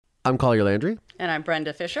I'm Collier Landry. And I'm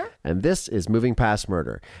Brenda Fisher. And this is Moving Past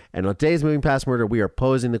Murder. And on today's Moving Past Murder, we are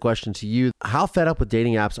posing the question to you, how fed up with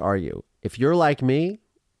dating apps are you? If you're like me,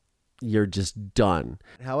 you're just done.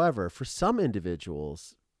 However, for some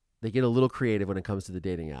individuals, they get a little creative when it comes to the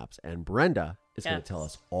dating apps. And Brenda is going to tell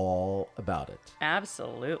us all about it.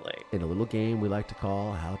 Absolutely. In a little game we like to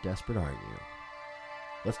call How Desperate Are You?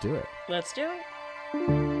 Let's do it. Let's do it.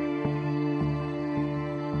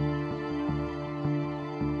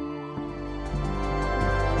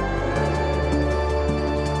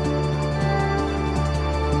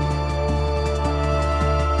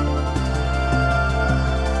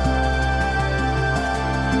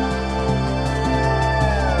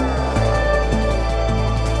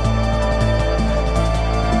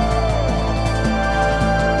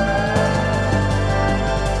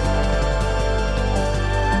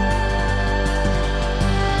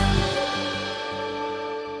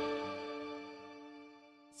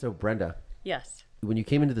 So, Brenda. Yes. When you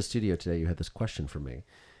came into the studio today, you had this question for me.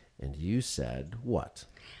 And you said what?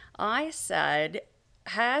 I said,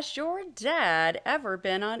 has your dad ever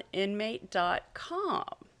been on inmate.com?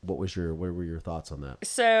 What were your thoughts on that?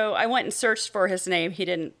 So I went and searched for his name. He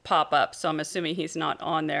didn't pop up, so I'm assuming he's not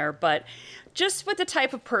on there. But just with the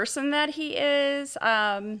type of person that he is,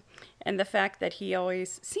 and the fact that he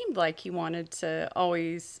always seemed like he wanted to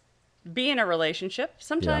always be in a relationship,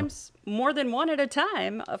 sometimes more than one at a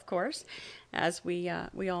time, of course, as we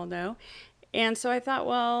all know. And so I thought,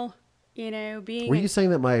 well, being... Were you saying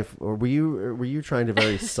that were you trying to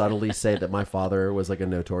very subtly say that my father was like a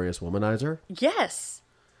notorious womanizer? Yes,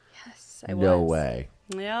 I was. No way.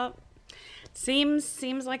 Yep.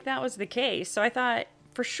 Seems like that was the case. So I thought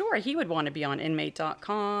for sure he would want to be on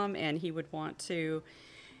inmate.com, and he would want to,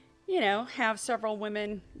 have several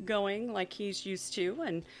women going like he's used to.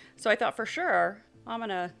 And so I thought for sure I'm going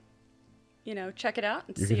to, check it out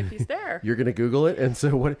and see if he's there. You're going to Google it. And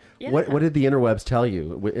so what did the interwebs tell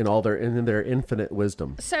you in their infinite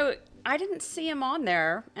wisdom? So I didn't see him on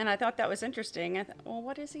there, and I thought that was interesting. I thought, well,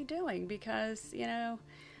 what is he doing? Because,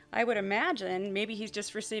 I would imagine maybe he's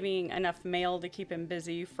just receiving enough mail to keep him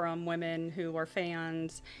busy from women who are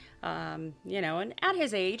fans, and at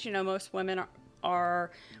his age, most women are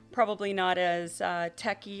probably not as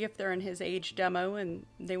techy if they're in his age demo and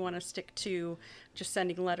they want to stick to just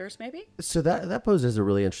sending letters maybe. So that poses a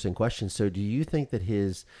really interesting question. So do you think that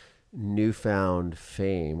his newfound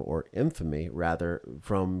fame or infamy, rather,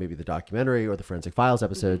 from maybe the documentary or the Forensic Files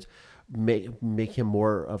episodes, make him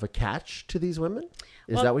more of a catch to these women?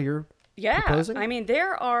 Is that what you're proposing? I mean,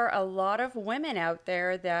 there are a lot of women out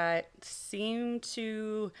there that seem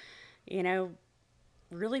to,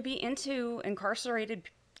 really be into incarcerated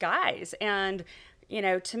guys. And,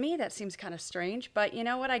 to me, that seems kind of strange. But you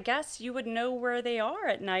know what? I guess you would know where they are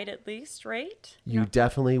at night at least, right? You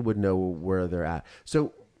definitely would know where they're at.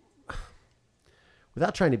 So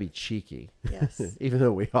without trying to be cheeky, yes, even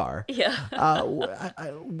though we are,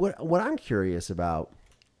 what I'm curious about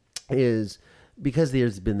is, because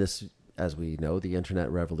there's been this, as we know, the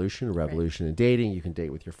internet revolution in dating. You can date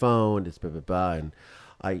with your phone. It's blah blah blah. And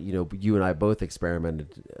you and I both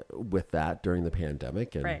experimented with that during the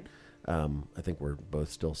pandemic, and I think we're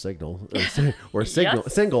both still single.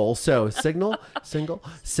 Single. So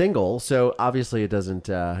single. So obviously it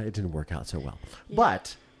didn't work out so well. Yeah.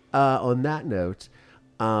 But on that note,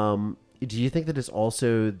 do you think that it's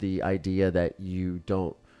also the idea that you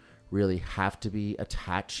don't really have to be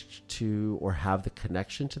attached to or have the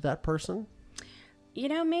connection to that person?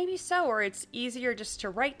 Maybe so, or it's easier just to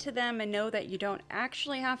write to them and know that you don't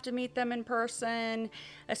actually have to meet them in person,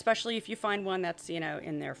 especially if you find one that's,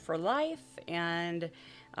 in there for life and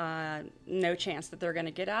no chance that they're going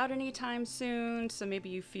to get out anytime soon. So maybe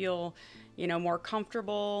you feel, more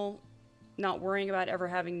comfortable not worrying about ever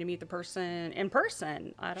having to meet the person in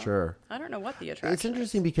person. I don't know what the attraction is. It's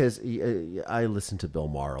interesting because I listen to Bill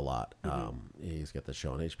Maher a lot. He's got the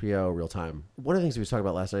show on HBO, Real Time. One of the things he was talking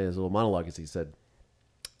about last night in his little monologue is he said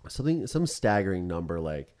some staggering number,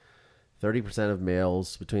 like 30% of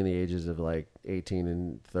males between the ages of like 18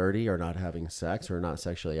 and 30 are not having sex or not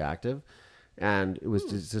sexually active. And it was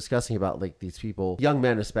discussing about like these people, young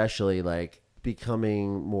men especially, like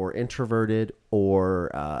becoming more introverted or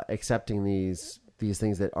accepting these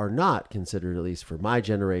things that are not considered, at least for my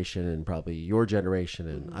generation and probably your generation,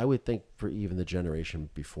 and I would think for even the generation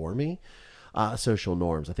before me, social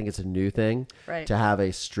norms. I think it's a new thing to have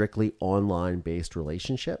a strictly online-based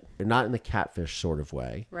relationship, and not in the catfish sort of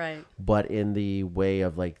way, but in the way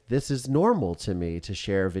of like, this is normal to me to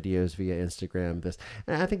share videos via Instagram.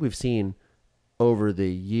 And I think we've seen over the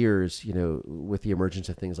years, with the emergence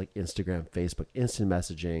of things like Instagram, Facebook, instant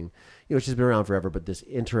messaging, which has been around forever, but this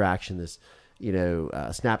interaction, this,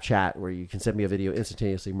 Snapchat, where you can send me a video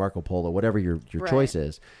instantaneously, Marco Polo, whatever your choice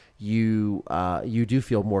is, you do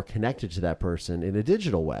feel more connected to that person in a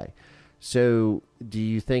digital way. So do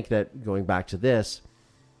you think that, going back to this,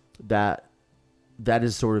 that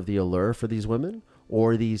is sort of the allure for these women,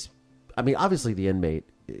 or obviously the inmate,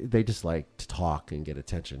 they just like to talk and get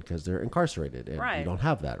attention because they're incarcerated, and you don't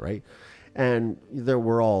have that, right? And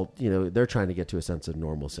we're all, they're trying to get to a sense of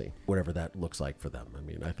normalcy, whatever that looks like for them. I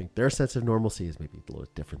mean, I think their sense of normalcy is maybe a little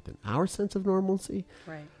different than our sense of normalcy.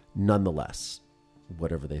 Right. Nonetheless,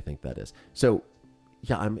 whatever they think that is. So,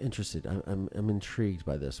 yeah, I'm interested. I'm intrigued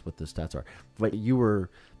by this, what the stats are. But you were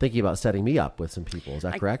thinking about setting me up with some people. Is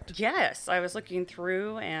that correct? Yes. I was looking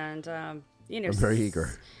through, and, I'm very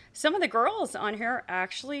eager. Some of the girls on here are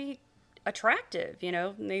actually attractive, they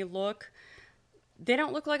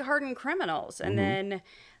don't look like hardened criminals. And then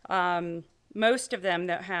most of them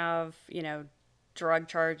that have, drug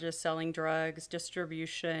charges, selling drugs,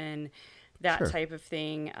 distribution, that type of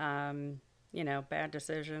thing, bad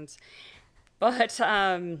decisions. But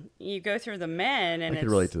you go through the men, and I can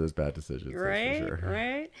relate to those bad decisions, right? That's for sure.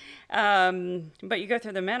 Right. But you go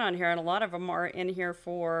through the men on here, and a lot of them are in here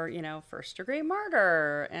for first-degree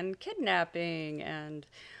murder and kidnapping and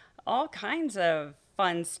all kinds of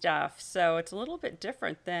fun stuff. So it's a little bit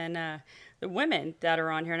different than the women that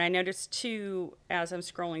are on here. And I noticed too, as I'm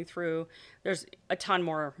scrolling through, there's a ton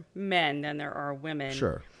more men than there are women.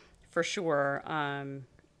 Sure. For sure.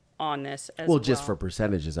 On this as well. Well, just for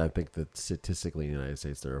percentages, I think that statistically in the United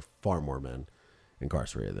States, there are far more men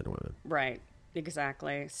incarcerated than women. Right.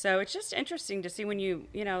 Exactly. So it's just interesting to see when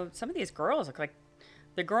some of these girls look like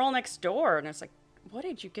the girl next door, and it's like, what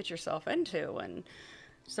did you get yourself into? And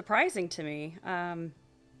surprising to me.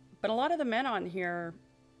 But a lot of the men on here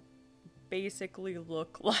basically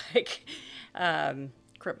look like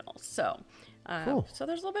criminals. So cool. So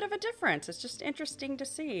there's a little bit of a difference. It's just interesting to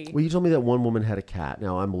see. Well, you told me that one woman had a cat.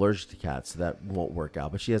 Now, I'm allergic to cats, so that won't work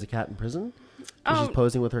out. But she has a cat in prison? She's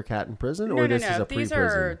posing with her cat in prison? No, this no. is a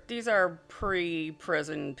pre-prison? These are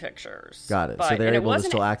pre-prison pictures. Got it. So they're able to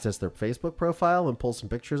still access their Facebook profile and pull some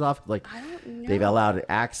pictures off? Like, I don't know. They've allowed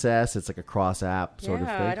access. It's like a cross-app sort of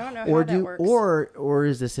thing. I don't know how that works. Or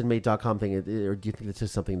is this inmate.com thing, or do you think this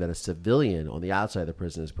is something that a civilian on the outside of the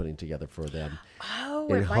prison is putting together for them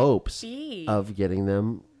in hopes of getting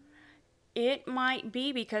them? It might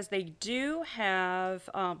be, because they do have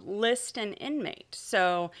list an inmate.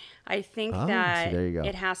 So I think that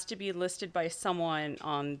it has to be listed by someone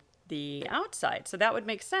on the outside. So that would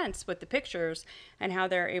make sense with the pictures and how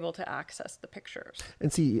they're able to access the pictures.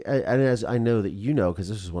 And see, and as I know that because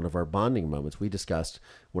this was one of our bonding moments, we discussed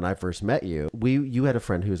when I first met you, you had a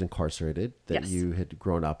friend who was incarcerated that you had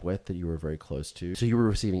grown up with, that you were very close to. So you were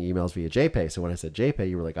receiving emails via JPay. So when I said JPay,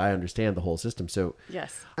 you were like, I understand the whole system. So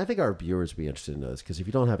yes, I think our viewers would be interested in this, because if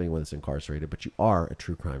you don't have anyone that's incarcerated, but you are a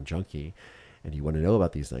true crime junkie and you want to know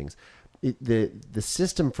about these things, the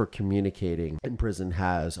system for communicating in prison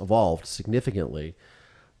has evolved significantly.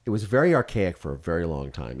 It was very archaic for a very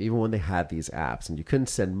long time, even when they had these apps, and you couldn't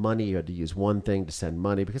send money. You had to use one thing to send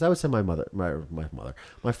money, because I would send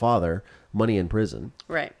my father money in prison,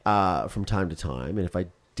 right, from time to time. And if I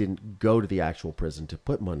didn't go to the actual prison to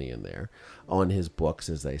put money in there on his books,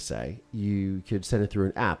 as they say, you could send it through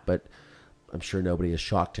an app. But I'm sure nobody is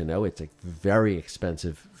shocked to know it's a very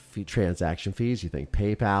expensive transaction fees. You think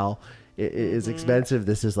PayPal is expensive.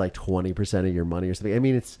 This is like 20% of your money or something. I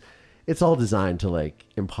mean, it's all designed to like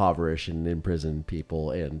impoverish and imprison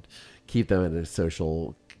people and keep them in a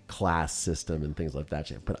social class system and things like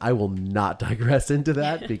that. But I will not digress into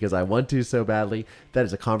that because I want to so badly. That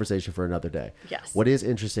is a conversation for another day. Yes. What is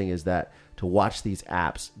interesting is that to watch these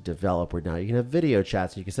apps develop, where now you can have video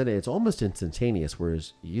chats and you can send it. It's almost instantaneous,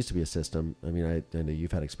 whereas it used to be a system. I mean, I know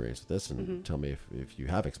you've had experience with this, and tell me if you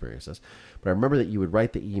have experienced this. But I remember that you would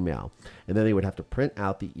write the email, and then they would have to print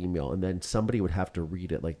out the email, and then somebody would have to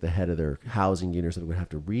read it, like the head of their housing unit or something would have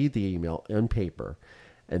to read the email on paper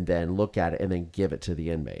and then look at it and then give it to the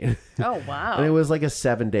inmate. Oh, wow. And it was like a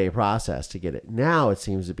 7-day process to get it. Now it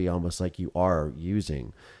seems to be almost like you are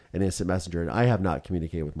using an instant messenger. And I have not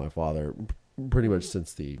communicated with my father pretty much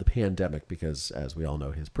since the pandemic, because as we all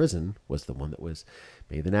know, his prison was the one that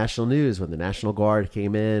made the national news when the National Guard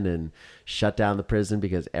came in and shut down the prison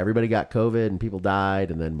because everybody got COVID and people died.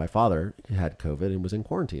 And then my father had COVID and was in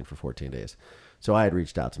quarantine for 14 days. So I had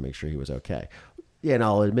reached out to make sure he was okay. Yeah, and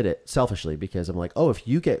I'll admit it selfishly, because I'm like,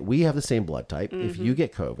 we have the same blood type. If you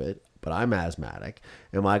get COVID, but I'm asthmatic,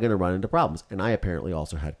 am I going to run into problems? And I apparently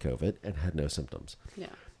also had COVID and had no symptoms. Yeah.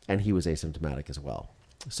 and he was asymptomatic as well.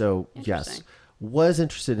 So yes, Interesting. was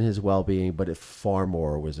interested in his well-being, but it far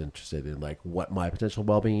more was interested in like what my potential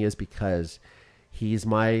well-being is, because he's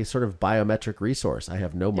my sort of biometric resource. I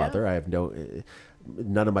have no mother. I have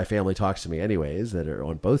none of my family talks to me anyways, that are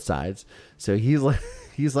on both sides. So he's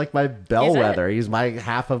like my bellwether. He's my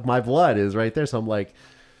half of my blood is right there. So I'm like,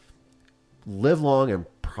 live long and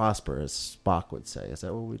prosper, as Spock would say. Is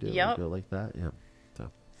that what we do? Yep. We go like that? Yeah.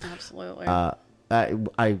 So Absolutely. I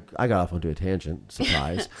got off onto a tangent.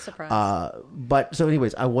 Surprise. Surprise. But so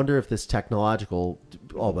anyways, I wonder if this technological,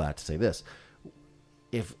 all that to say this,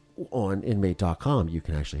 if on inmate.com you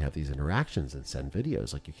can actually have these interactions and send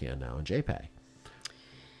videos like you can now in JPay.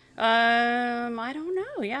 I don't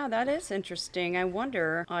know. Yeah, that is interesting. I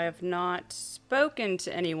wonder. I have not spoken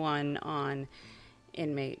to anyone on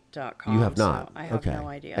inmate.com. You have not? So I have no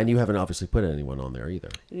idea. And you haven't obviously put anyone on there either.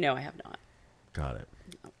 No, I have not. Got it.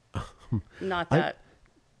 Not that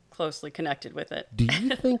closely connected with it. Do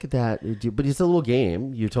you think that, but it's a little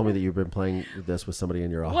game. You told me that you've been playing this with somebody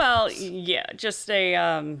in your office. Well, yeah, just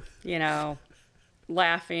a,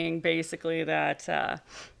 laughing basically that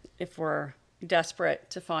if we're desperate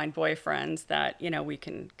to find boyfriends that, we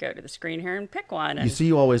can go to the screen here and pick one. And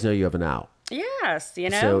you always know you have an out. yes,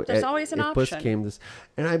 So there's always an if option. Puss came this,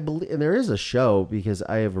 and I believe, and there is a show, because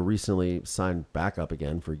I have recently signed back up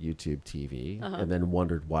again for YouTube TV, and then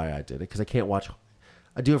wondered why I did it, because I can't watch.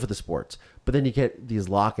 I do it for the sports, but then you get these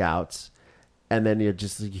lockouts, and then you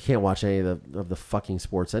can't watch any of the fucking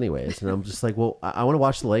sports anyways. And I'm just like, well, I want to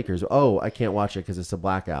watch the Lakers. Oh, I can't watch it because it's a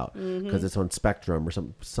blackout, because it's on Spectrum or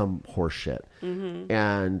some horse shit.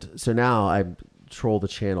 And so now I troll the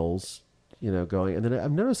channels, going, and then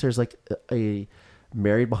I've noticed there's like a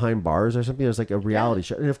Married Behind Bars or something. There's like a reality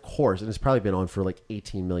show, and of course, and it's probably been on for like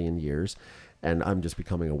 18 million years, and I'm just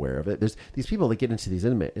becoming aware of it. There's these people that get into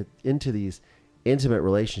these intimate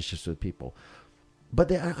relationships with people,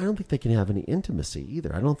 but I don't think they can have any intimacy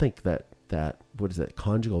either. I don't think that what is that,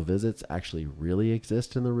 conjugal visits actually really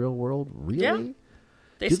exist in the real world. Really? Yeah.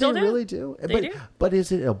 They still do. Really do? They do. But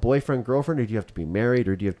is it a boyfriend, girlfriend, or do you have to be married,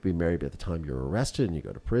 or do you have to be married at the time you're arrested and you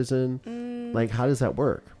go to prison? Like, how does that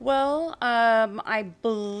work? Well, I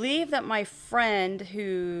believe that my friend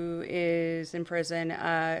who is in prison,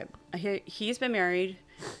 he's been married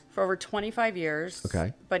for over 25 years.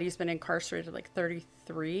 Okay. But he's been incarcerated like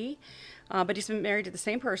 33. But he's been married to the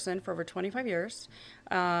same person for over 25 years.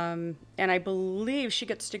 And I believe she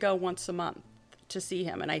gets to go once a month to see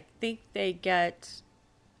him. And I think they get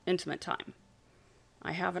intimate time.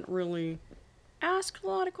 I haven't really asked a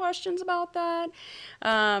lot of questions about that.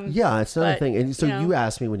 Yeah, it's not a thing. And so you know, you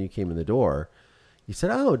asked me when you came in the door, you said,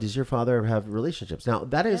 "Oh, does your father have relationships?" Now,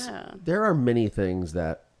 that is, there are many things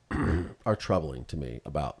that are troubling to me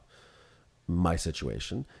about my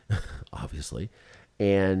situation, obviously,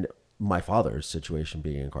 and my father's situation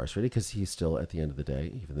being incarcerated, because he's still, at the end of the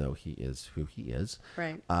day, even though he is who he is,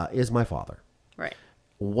 right, is my father. right.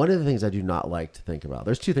 One of the things I do not like to think about,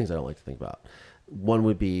 there's two things I don't like to think about. One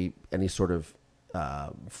would be any sort of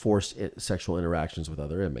forced sexual interactions with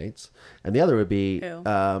other inmates. And the other would be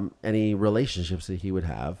any relationships that he would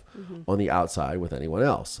have on the outside with anyone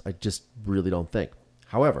else. I just really don't think.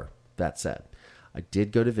 However, that said, I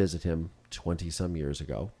did go to visit him 20-some years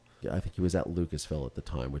ago. I think he was at Lucasville at the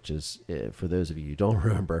time, which is, for those of you who don't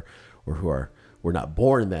remember or who were not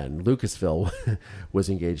born then, Lucasville was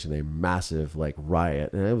engaged in a massive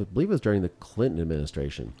riot. And I believe it was during the Clinton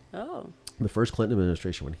administration. Oh. The first Clinton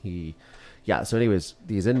administration when so anyways,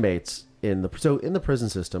 these inmates in the prison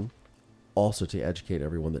system, also to educate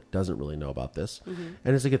everyone that doesn't really know about this,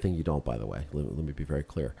 and it's a good thing you don't, by the way, let me be very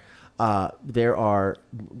clear. There are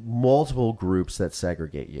multiple groups that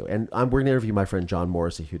segregate you. And we're going to interview my friend John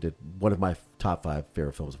Morrissey, who did one of my top 5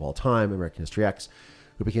 favorite films of all time, American History X,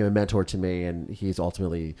 who became a mentor to me, and he's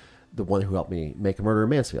ultimately the one who helped me make A Murder in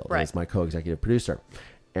Mansfield. Right. He's my co-executive producer,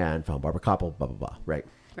 and found Barbara Koppel, blah, blah, blah, right?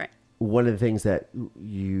 Right. One of the things that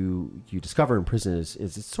you discover in prison is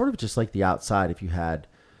it's sort of just like the outside. If you had,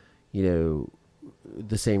 the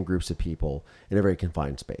same groups of people in a very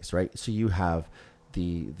confined space, right? So you have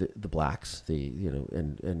the blacks,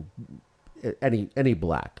 and any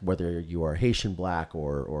black, whether you are Haitian black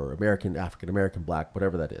or African American black,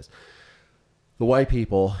 whatever that is. The white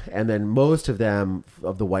people, and then most of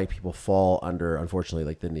the white people fall under,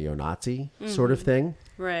 unfortunately, the neo-Nazi sort of thing,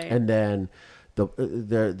 right? And then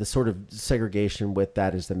the sort of segregation with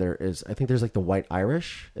that is, then there is, I think there's the white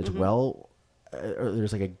Irish as well.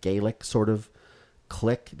 There's a Gaelic sort of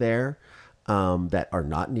clique there that are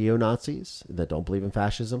not neo-Nazis, that don't believe in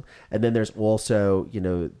fascism. And then there's also,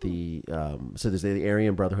 so there's the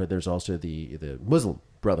Aryan Brotherhood. There's also the Muslim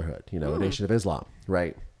Brotherhood, Nation of Islam,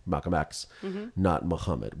 right? Malcolm X, not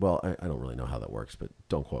Muhammad. Well, I don't really know how that works, but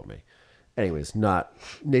don't quote me. Anyways, not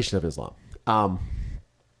Nation of Islam.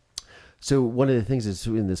 So one of the things is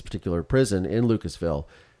in this particular prison in Lucasville,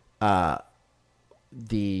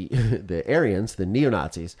 the Aryans, the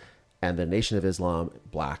neo-Nazis, and the Nation of Islam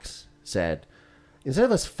blacks said, instead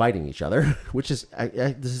of us fighting each other, which is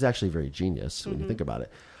this is actually very genius when you think about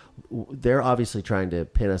it, they're obviously trying to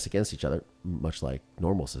pin us against each other, much like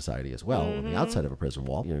normal society as well, on the outside of a prison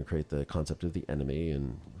wall. Create the concept of the enemy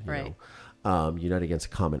and you know, unite against a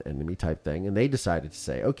common enemy type thing. And they decided to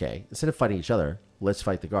say, okay, instead of fighting each other, let's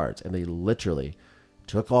fight the guards. And they literally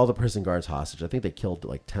took all the prison guards hostage. I think they killed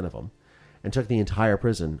like 10 of them, and took the entire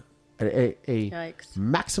prison, a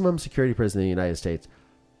maximum security prison in the United States.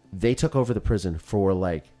 They took over the prison for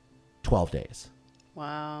like 12 days.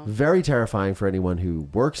 Wow. Very terrifying for anyone who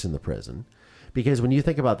works in the prison, because when you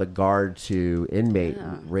think about the guard to inmate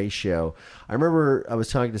ratio, I remember I was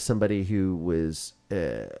talking to somebody who was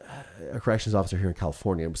a corrections officer here in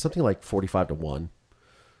California. It was something like 45-1.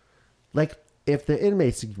 Like, if the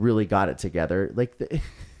inmates really got it together, like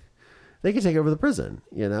they could take over the prison,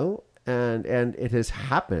 you know? And it has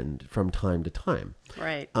happened from time to time.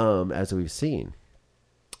 Right. As we've seen.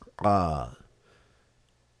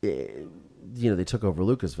 They took over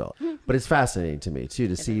Lucasville. But it's fascinating to me, too,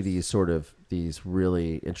 to see these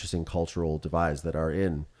really interesting cultural divides that are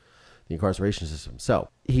in the incarceration system. So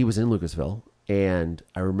he was in Lucasville, and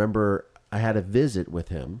I remember I had a visit with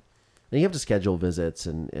him. And you have to schedule visits,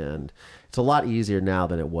 and it's a lot easier now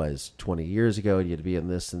than it was 20 years ago. You had to be in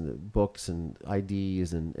this and the books and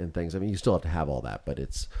IDs and things. I mean, you still have to have all that, but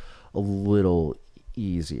it's a little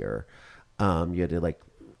easier. You had to like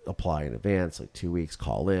apply in advance, like 2 weeks,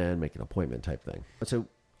 call in, make an appointment type thing. So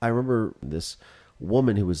I remember this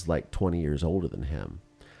woman who was like 20 years older than him.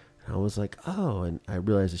 And I was like, oh, and I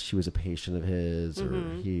realized that she was a patient of his, or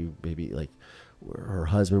he maybe like her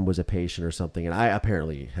husband was a patient or something. And I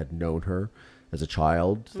apparently had known her as a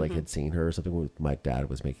child, like had seen her or something when my dad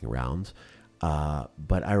was making rounds.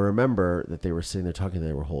 But I remember that they were sitting there talking,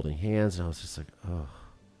 they were holding hands, and I was just like, oh.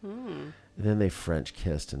 And then they French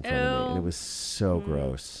kissed in front of me, and it was so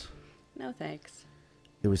gross. No thanks.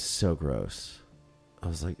 It was so gross. I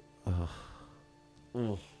was like, oh.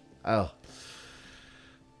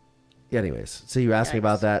 Anyways, so you asked me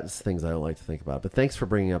about that. It's things I don't like to think about. But thanks for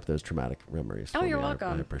bringing up those traumatic memories. Oh, you're me.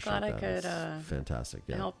 welcome. I appreciate Glad that. I could fantastic.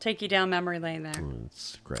 Yeah, help take you down memory lane there.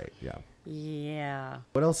 It's great. Yeah. Yeah.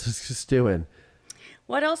 What else is stewing?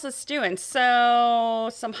 What else is stewing? So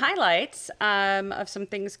some highlights of some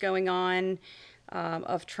things going on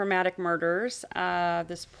of traumatic murders.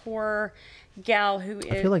 This poor gal who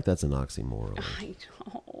is... I feel like that's an oxymoron. I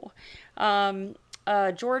know.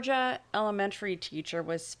 A Georgia elementary teacher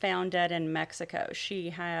was found dead in Mexico.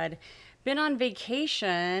 She had been on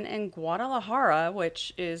vacation in Guadalajara,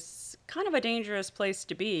 which is kind of a dangerous place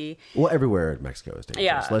to be. Well, everywhere in Mexico is dangerous.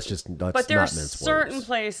 Yeah. Let's but there are not mince certain words.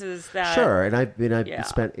 places that... Sure, and I've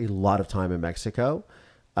spent a lot of time in Mexico,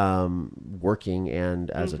 working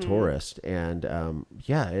and as a tourist, and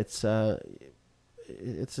it's a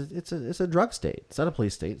drug state. It's not a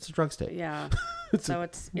police state. It's a drug state. Yeah. It's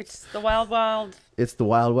the wild. It's the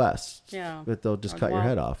Wild West. Yeah. But they'll just cut your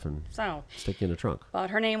head off and stick you in a trunk. But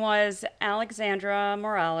her name was Alexandra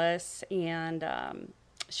Morales, and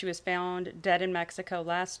she was found dead in Mexico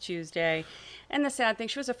last Tuesday. And the sad thing,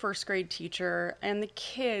 she was a first grade teacher, and the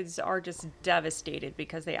kids are just devastated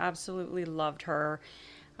because they absolutely loved her.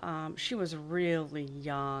 She was really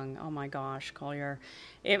young. Oh my gosh, Collier.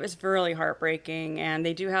 It was really heartbreaking. And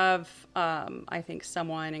they do have, I think,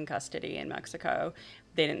 someone in custody in Mexico.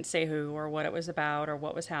 They didn't say who or what it was about or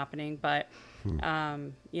what was happening. But,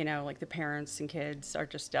 like the parents and kids are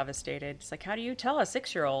just devastated. It's like, how do you tell a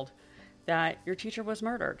 6-year-old that your teacher was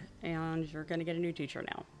murdered and you're going to get a new teacher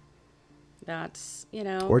now? That's,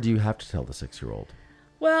 Or do you have to tell the 6-year-old?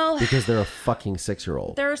 Well... Because they're a fucking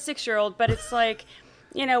 6-year-old. They're a 6-year-old, but it's like...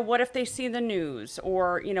 what if they see the news,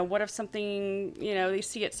 or, what if something, they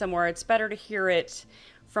see it somewhere? It's better to hear it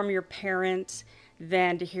from your parent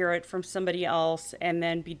than to hear it from somebody else and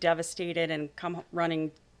then be devastated and come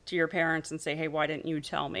running to your parents and say, hey, why didn't you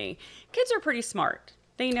tell me? Kids are pretty smart.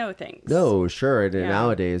 They know things. No, sure. And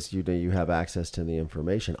nowadays, you have access to the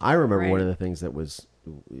information. I remember one of the things that was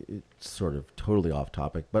sort of totally off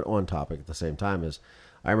topic, but on topic at the same time is,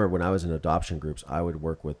 I remember when I was in adoption groups, I would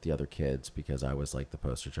work with the other kids because I was like the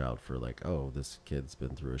poster child for like, oh, this kid's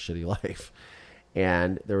been through a shitty life.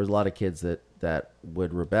 And there was a lot of kids that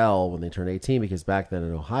would rebel when they turned 18, because back then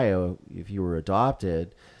in Ohio, if you were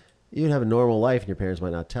adopted, you'd have a normal life and your parents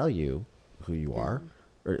might not tell you who you are.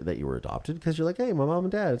 or that you were adopted, because you're like, hey, my mom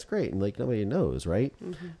and dad, it's great, and like nobody knows, right?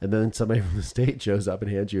 And then somebody from the state shows up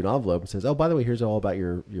and hands you an envelope and says, oh, by the way, here's all about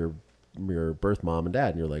your birth mom and dad,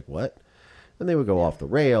 and you're like, what? And they would go off the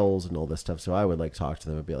rails and all this stuff. So I would like talk to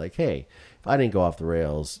them and be like, hey, if I didn't go off the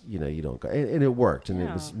rails, you know, you don't go. And it worked. And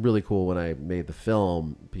it was really cool when I made the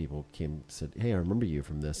film. People came and said, hey, I remember you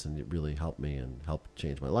from this. And it really helped me and helped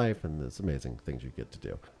change my life. And it's amazing things you get to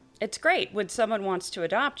do. It's great when someone wants to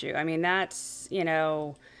adopt you. I mean, that's, you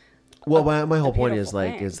know. Well, my whole point is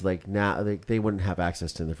like now they wouldn't have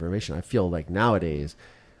access to the information. I feel like nowadays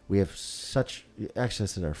we have such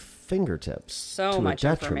access at our fingertips. So to much a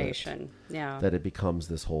detriment information. Yeah. that it becomes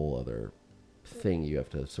this whole other thing you have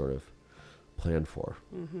to sort of plan for.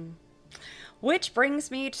 Which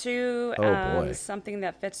brings me to boy. something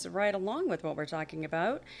that fits right along with what we're talking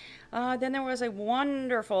about. Then there was a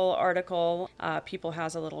wonderful article. People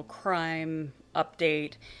has a little crime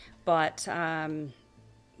update, but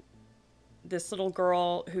this little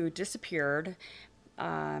girl who disappeared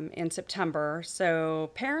in September. So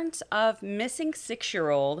parents of missing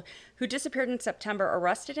 6-year-old who disappeared in September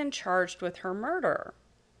arrested and charged with her murder.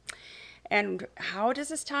 And how does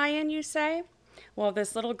this tie in, you say? Well,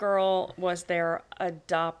 this little girl was their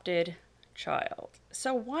adopted child.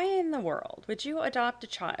 So why in the world would you adopt a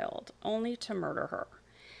child only to murder her?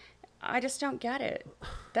 I just don't get it.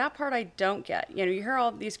 That part I don't get. You know, you hear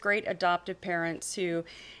all these great adoptive parents who,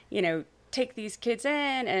 you know, take these kids in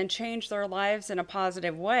and change their lives in a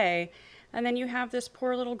positive way. And then you have this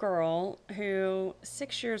poor little girl who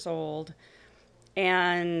 6 years old,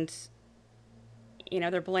 and, you know,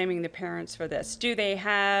 they're blaming the parents for this. Do they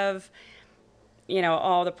have, you know,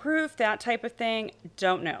 all the proof, that type of thing?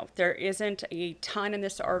 Don't know. There isn't a ton in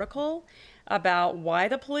this article about why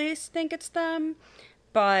the police think it's them,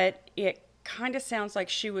 but it kind of sounds like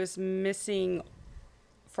she was missing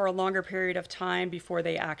for a longer period of time before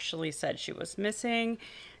they actually said she was missing.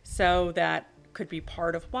 So that could be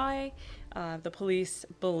part of why the police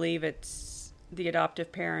believe it's the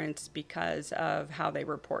adoptive parents because of how they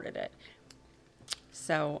reported it.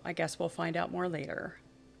 So I guess we'll find out more later.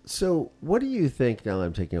 So what do you think now that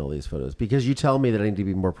I'm taking all these photos? Because you tell me that I need to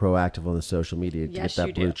be more proactive on the social media to Yes, get that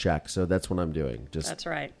you blue do. check. So that's what I'm doing. That's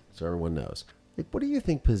right. So everyone knows. Like, what do you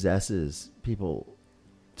think possesses people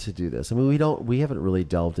to do this? I mean, we haven't really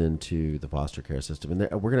delved into the foster care system,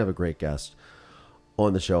 and we're gonna have a great guest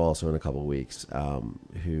on the show also in a couple of weeks,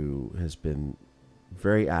 who has been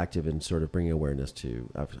very active in sort of bringing awareness to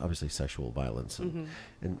obviously sexual violence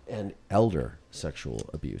and elder sexual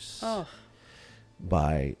abuse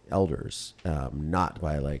by elders, not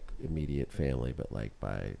by like immediate family, but like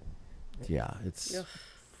by it's. Ugh.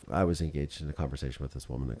 I was engaged in a conversation with this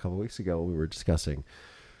woman a couple of weeks ago. We were discussing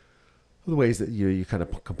the ways that you kind of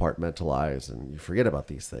compartmentalize and you forget about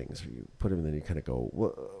these things, or you put them and then you kind of go,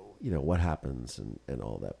 what happens and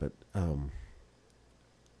all that. But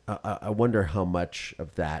I wonder how much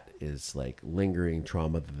of that is like lingering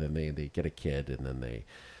trauma that then they get a kid and then they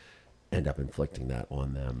end up inflicting that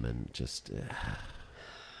on them, and just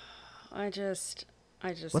I just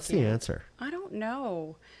what's the can't. answer? I don't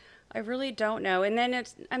know. I really don't know. And then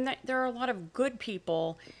there are a lot of good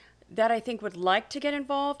people that I think would like to get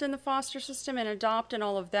involved in the foster system and adopt and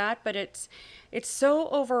all of that, but it's so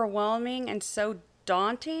overwhelming and so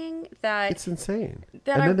daunting that It's insane.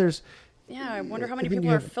 that And then there's I wonder how many and then people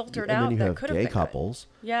you are have- filtered and then out you that have could have gay been couples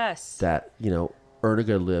good. Yes. that earn a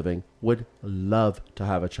good living, would love to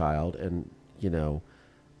have a child, and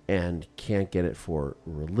and can't get it for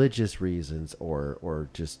religious reasons, or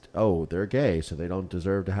just, they're gay, so they don't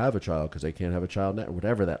deserve to have a child because they can't have a child now,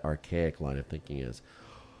 whatever that archaic line of thinking is.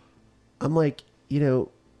 I'm like, they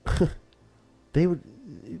would,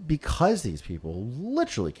 because these people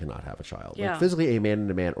literally cannot have a child. Yeah. Like physically, a man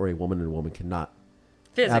and a man or a woman and a woman cannot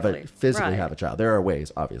physically right. have a child. There are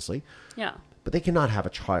ways, obviously. Yeah. But they cannot have a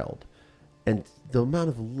child. And the amount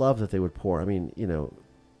of love that they would pour, I mean,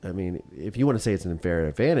 if you want to say it's an unfair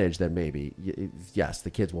advantage, then maybe, yes, the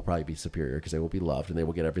kids will probably be superior because they will be loved and they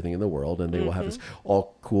will get everything in the world and they will have this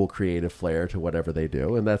all cool creative flair to whatever they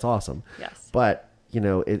do. And that's awesome. Yes. But,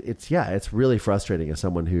 it's really frustrating as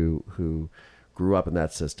someone who grew up in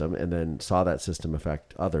that system and then saw that system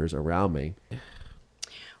affect others around me.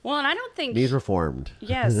 Well, and I don't think Needs reformed.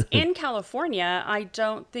 Yes, in California, I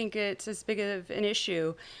don't think it's as big of an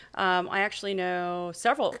issue. I actually know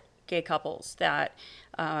several gay couples that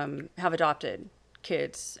have adopted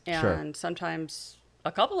kids, and sometimes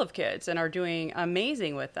a couple of kids, and are doing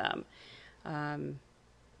amazing with them,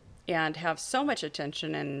 and have so much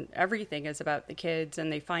attention, and everything is about the kids,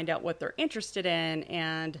 and they find out what they're interested in,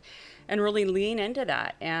 and really lean into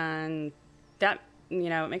that, and that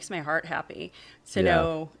it makes my heart happy to Yeah.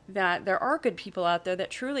 know that there are good people out there that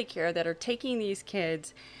truly care, that are taking these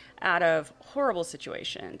kids out of horrible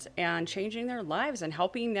situations and changing their lives and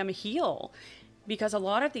helping them heal. Because a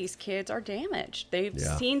lot of these kids are damaged. They've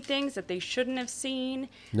Yeah. seen things that they shouldn't have seen,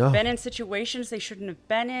 No. been in situations they shouldn't have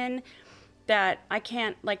been in, that I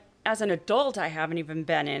can't, like, as an adult, I haven't even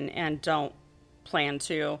been in and don't plan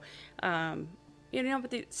to. But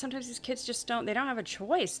sometimes these kids just they don't have a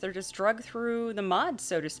choice. They're just dragged through the mud,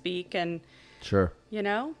 so to speak. And, Sure.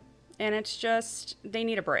 and it's just, they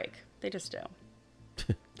need a break. They just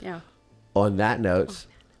do. Yeah. On that note,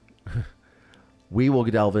 we will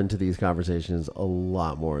delve into these conversations a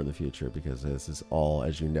lot more in the future because this is all,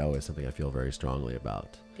 as you know, is something I feel very strongly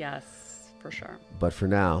about. Yes, for sure. But for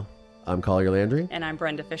now, I'm Collier Landry. And I'm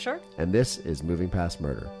Brenda Fisher. And this is Moving Past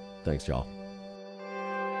Murder. Thanks, y'all.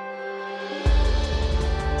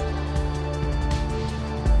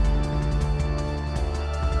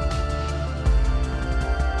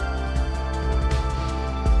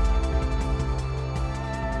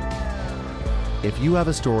 If you have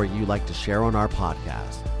a story you'd like to share on our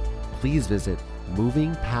podcast, please visit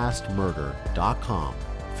movingpastmurder.com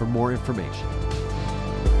for more information.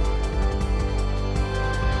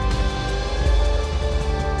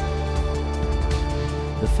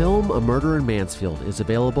 The film A Murder in Mansfield is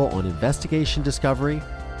available on Investigation Discovery,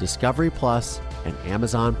 Discovery Plus, and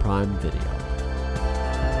Amazon Prime Video.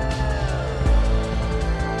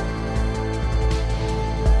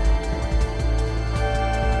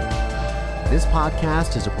 This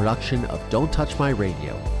podcast is a production of Don't Touch My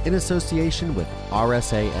Radio in association with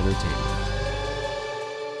RSA Entertainment.